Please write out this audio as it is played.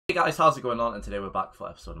Hey guys, how's it going on? And today we're back for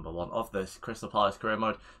episode number 1 of this Crystal Palace career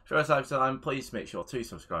mode. First time, please make sure to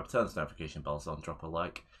subscribe, turn the notification bells on, drop a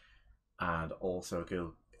like, and also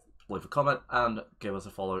go leave a comment and give us a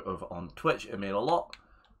follow over on Twitch. It means a lot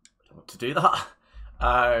to do that.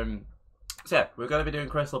 So yeah, we're going to be doing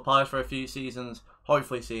Crystal Palace for a few seasons,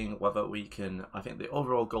 hopefully seeing whether we can. I think the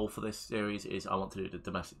overall goal for this series is I want to do the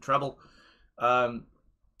domestic treble. I'm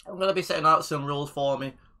going to be setting out some rules for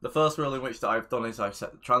me. The first rule in which that I've done is I've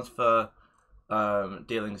set the transfer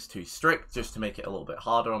dealings to strict, just to make it a little bit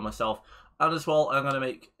harder on myself. And as well, I'm going to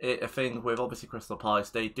make it a thing with, obviously, Crystal Palace.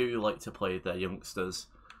 They do like to play their youngsters.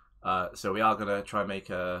 So we are going to try and make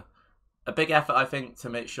a big effort, I think, to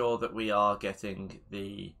make sure that we are getting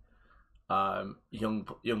the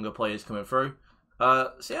younger players coming through.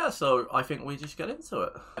 So I think we just get into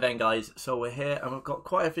it. And then, guys, so we're here, and we've got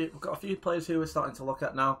a few players who we're starting to look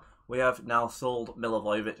at now. We have now sold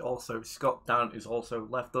Milivojevic. Also, Scott Down is also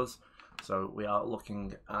left us. So we are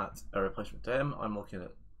looking at a replacement to him. I'm looking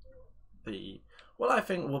at what I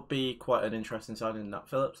think would be quite an interesting signing, Nat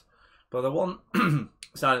Phillips. But the one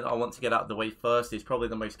signing that I want to get out of the way first is probably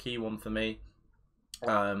the most key one for me.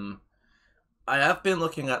 I have been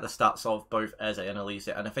looking at the stats of both Eze and Elise,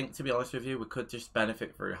 and I think, to be honest with you, we could just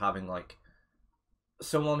benefit through having like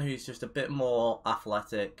someone who's just a bit more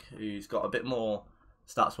athletic, who's got a bit more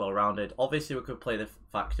stats well-rounded. Obviously, we could play the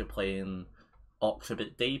fact of playing Ox a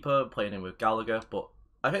bit deeper, playing him with Gallagher, but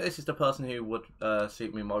I think this is the person who would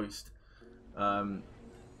suit me most.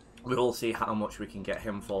 We'll see how much we can get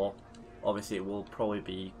him for. Obviously, it will probably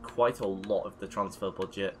be quite a lot of the transfer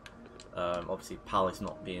budget. Obviously, Palace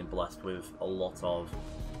not being blessed with a lot of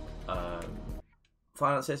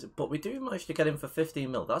finances, but we do manage to get him for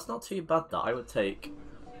 15 mil. That's not too bad. That I would take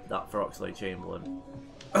that for Oxlade-Chamberlain.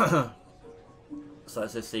 So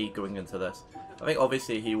let's just see going into this. I think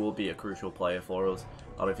obviously he will be a crucial player for us.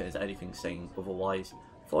 I don't think there's anything saying otherwise.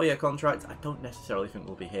 4-year contract. I don't necessarily think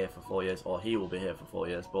we'll be here for 4 years, or he will be here for 4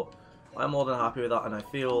 years, but I'm more than happy with that. And I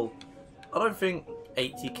don't think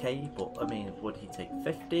 80k, but I mean, would he take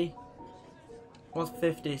 50? He wants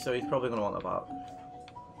 50, so he's probably going to want about,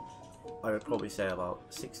 I would probably say about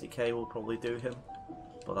 60k will probably do him,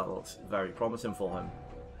 but that looks very promising for him.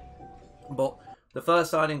 But the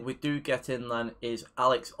first signing we do get in then is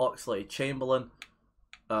Alex Oxlade-Chamberlain.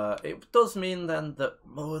 It does mean then that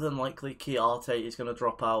more than likely Kiarte is going to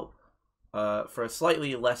drop out for a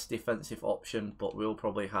slightly less defensive option, but we'll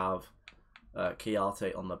probably have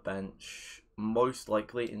Kiarte on the bench, most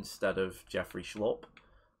likely instead of Jeffrey Schlupp.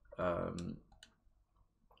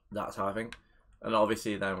 That's how I think. And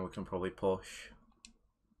obviously then we can probably push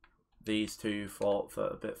these two for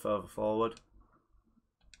a bit further forward.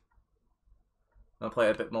 I'll play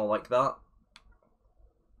it a bit more like that.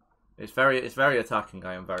 It's very attacking,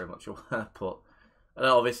 I am very much aware, but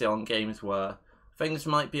obviously on games where things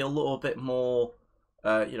might be a little bit more,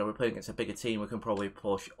 we're playing against a bigger team, we can probably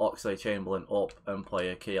push Oxlade-Chamberlain up and play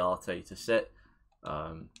a Kiarte to sit.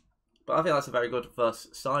 But I think that's a very good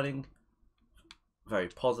first signing. Very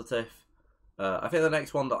positive. I think the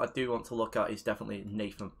next one that I do want to look at is definitely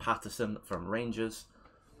Nathan Patterson from Rangers.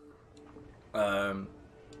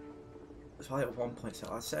 It's probably at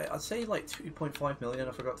 1.7. I'd say like 2.5 million.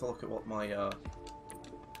 I forgot to look at what my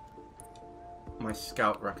my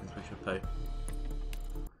scout reckons we should pay.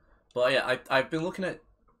 But yeah, I've been looking at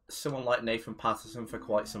someone like Nathan Patterson for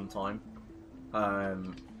quite some time,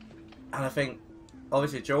 and I think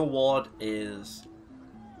obviously Joe Ward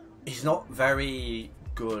he's not very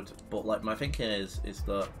good, but like my thinking is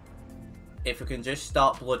that if we can just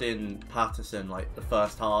start blooding Patterson, like the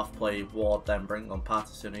first half, play Ward, then bring on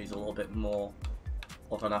Patterson, who's a little bit more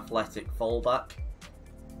of an athletic fallback,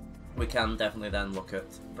 we can definitely then look at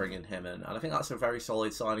bringing him in. And I think that's a very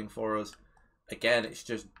solid signing for us. Again, it's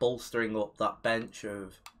just bolstering up that bench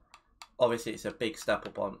of, obviously it's a big step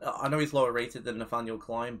up on, I know he's lower rated than Nathaniel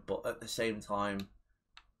Klein, but at the same time,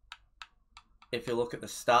 if you look at the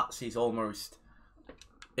stats, he's almost,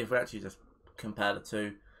 if we actually just compare the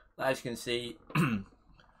two, as you can see,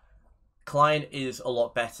 Klein is a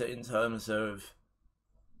lot better in terms of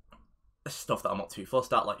stuff that I'm not too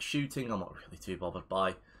fussed at, like shooting, I'm not really too bothered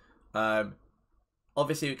by.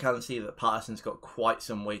 Obviously, we can see that Patterson's got quite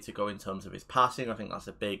some way to go in terms of his passing. I think that's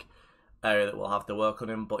a big area that we'll have to work on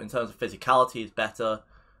him. But in terms of physicality, he's better.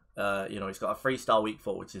 He's got a 3-star weak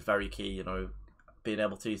foot, which is very key. Being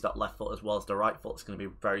able to use that left foot as well as the right foot is going to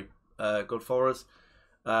be very good for us.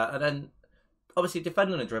 And then, obviously,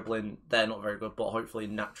 defending and dribbling, they're not very good, but hopefully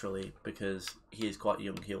naturally, because he is quite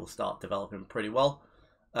young, he'll start developing pretty well.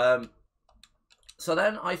 So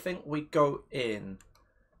then I think we go in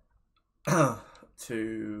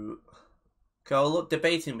to So look,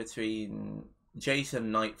 debating between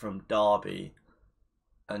Jason Knight from Derby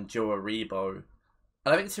and Joe Aribo.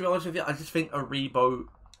 And I think, to be honest with you, I just think Aribo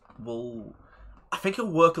will... I think he'll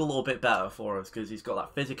work a little bit better for us because he's got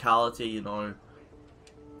that physicality, you know.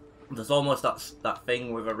 There's almost that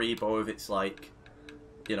thing with Aribo, if it's like,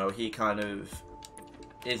 you know, he kind of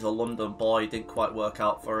is a London boy, didn't quite work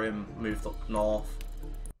out for him, moved up north.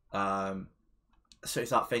 So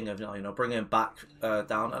it's that thing of, you know, bringing him back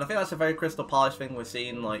down. And I think that's a very Crystal Palace thing we're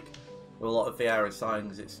seeing, like, with a lot of Vieira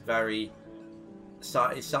signings. It's very... It's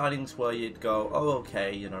signings where you'd go, oh,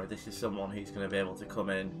 okay, you know, this is someone who's going to be able to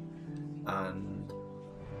come in and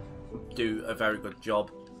do a very good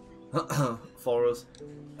job for us.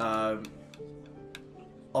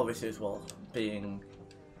 Obviously, as well, being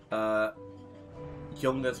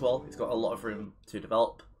young as well, he's got a lot of room to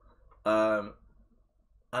develop. And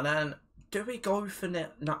then, do we go for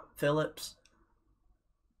Nat Phillips?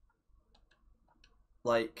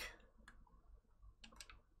 Like,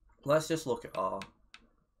 let's just look at our...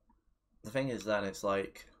 The thing is then, it's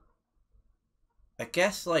like... I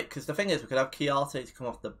guess, like, because the thing is, we could have Chiarte to come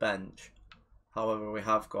off the bench. However, we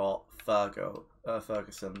have got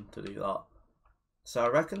Ferguson to do that. So I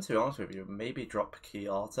reckon, to be honest with you, maybe drop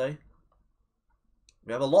Chiarte.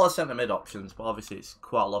 We have a lot of centre mid options, but obviously it's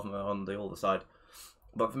quite a lot of them on the other side.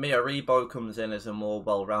 But for me, Aribo comes in as a more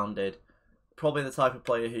well-rounded, probably the type of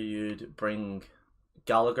player who you'd bring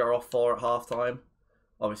Gallagher off for at half-time.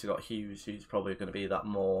 Obviously got Hughes, who's probably going to be that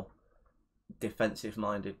more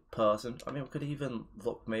defensive-minded person. I mean, we could even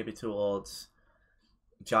look maybe towards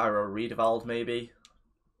Jairo Riedewald, maybe,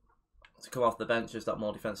 to come off the bench as that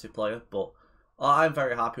more defensive player. But I'm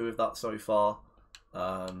very happy with that so far.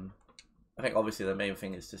 I think obviously the main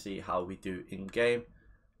thing is to see how we do in-game.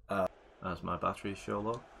 As my batteries show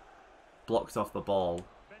low. Blocked off the ball.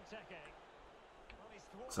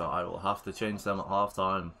 So I will have to change them at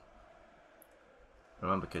half-time.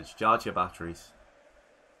 Remember, kids, charge your batteries.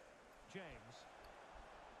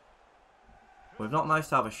 We've not managed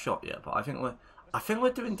to have a shot yet, but I think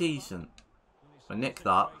we're doing decent. We nick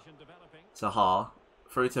that. Zaha.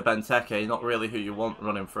 Through to Benteke, not really who you want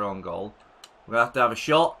running through on goal. We're going to have a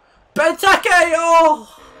shot. Benteke!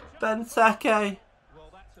 Oh! Benteke!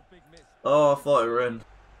 Oh, I thought it were in.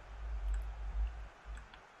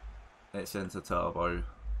 It's into Turbo.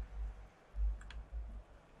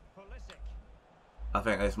 I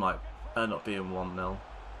think this might end up being 1-0.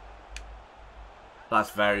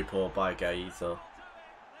 That's very poor by Gaeta.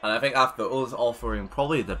 And I think after us offering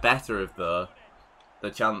probably the better of the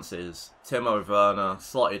chances, Timo Werner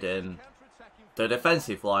slotted in. The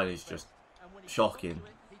defensive line is just shocking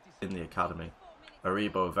in the academy.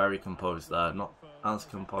 Aribo very composed there, not as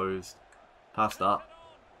composed. Past that.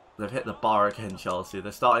 They've hit the bar again, Chelsea.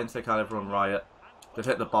 They're starting to kind of run riot. They've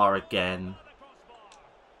hit the bar again.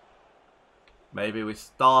 Maybe we're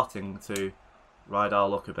starting to ride our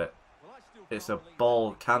luck a bit. It's a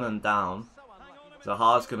ball cannon down.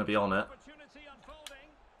 Zaha's going to be on it.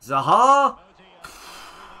 Zaha!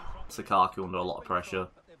 Sakaki under a lot of pressure.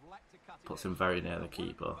 Puts him very near the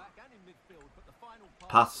keeper.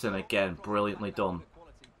 Patterson again, brilliantly done.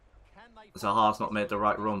 Zaha's not made the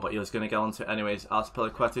right run, but he was going to go on to it anyways.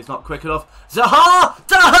 Azpilicueta's not quick enough. Zaha!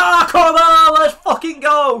 Zaha! Come on! Let's fucking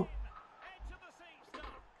go!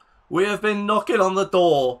 We have been knocking on the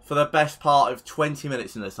door for the best part of 20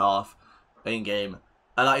 minutes in this half in game.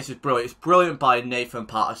 And that is just brilliant. It's brilliant by Nathan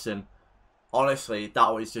Patterson. Honestly,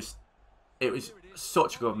 that was just... It was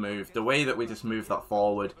such a good move. The way that we just moved that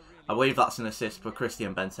forward. I believe that's an assist for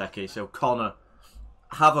Christian Benteke. So, Connor,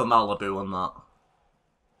 have a Malibu on that.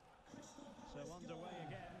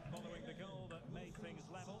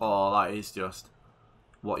 Oh, that is just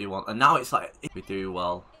what you want. And now it's like, if we do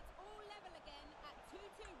well.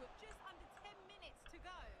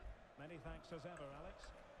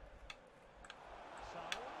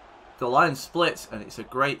 The line splits, and it's a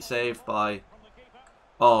great save by...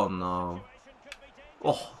 Oh, no.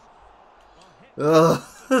 Oh. Ugh.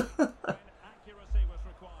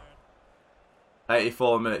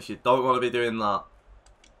 84 minutes. You don't want to be doing that.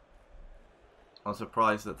 I'm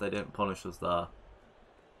surprised that they didn't punish us there.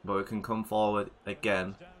 But we can come forward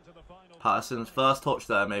again. Patterson's first touch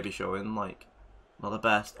there maybe showing, like, not the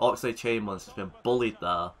best. Oxlade Chamberlain's has been bullied there.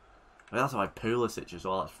 I mean, that's by Pulisic as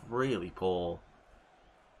well. That's really poor.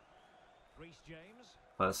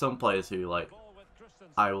 There's some players who, like,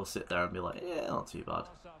 I will sit there and be like, yeah, not too bad.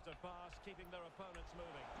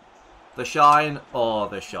 The Shine. Oh,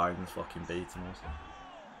 the Shine's fucking beating us.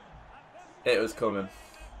 It was coming.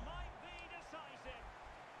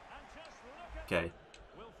 Okay.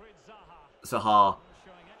 Zaha.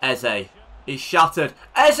 Eze. He's shattered.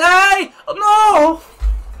 Eze! No!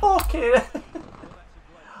 Fuck it.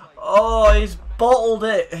 Oh, he's bottled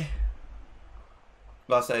it.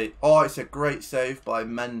 That's a... Oh, it's a great save by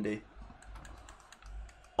Mendy.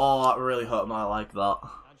 Oh, that really hurt my leg, that.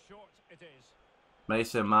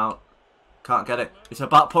 Mason Mount. Can't get it. It's a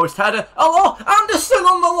back post header. Oh, Anderson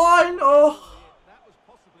on the line. Oh. That was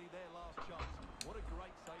possibly their last chance. What a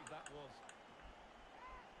great save that was.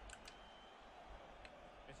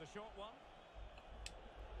 It's a short one.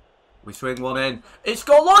 We swing one in. It's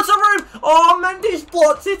got lots of room. Oh, Mendy's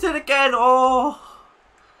blocked it in again. Oh.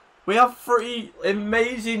 We have 3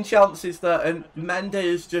 amazing chances there, and Mendy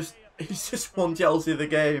is just... He's just won Chelsea the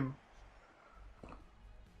game.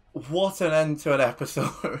 What an end to an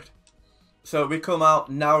episode. So we come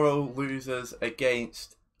out narrow losers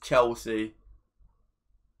against Chelsea.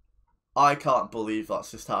 I can't believe that's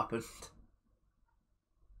just happened.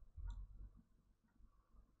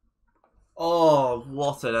 Oh,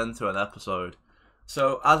 what an end to an episode.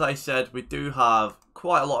 So as I said, we do have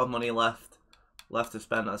quite a lot of money left to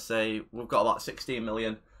spend. I say we've got about 16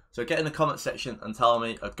 million. So get in the comment section and tell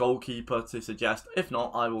me a goalkeeper to suggest. If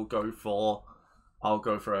not, I'll go for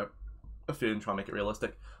a few and try and make it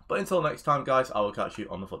realistic. But until next time, guys, I will catch you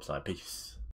on the flip side. Peace.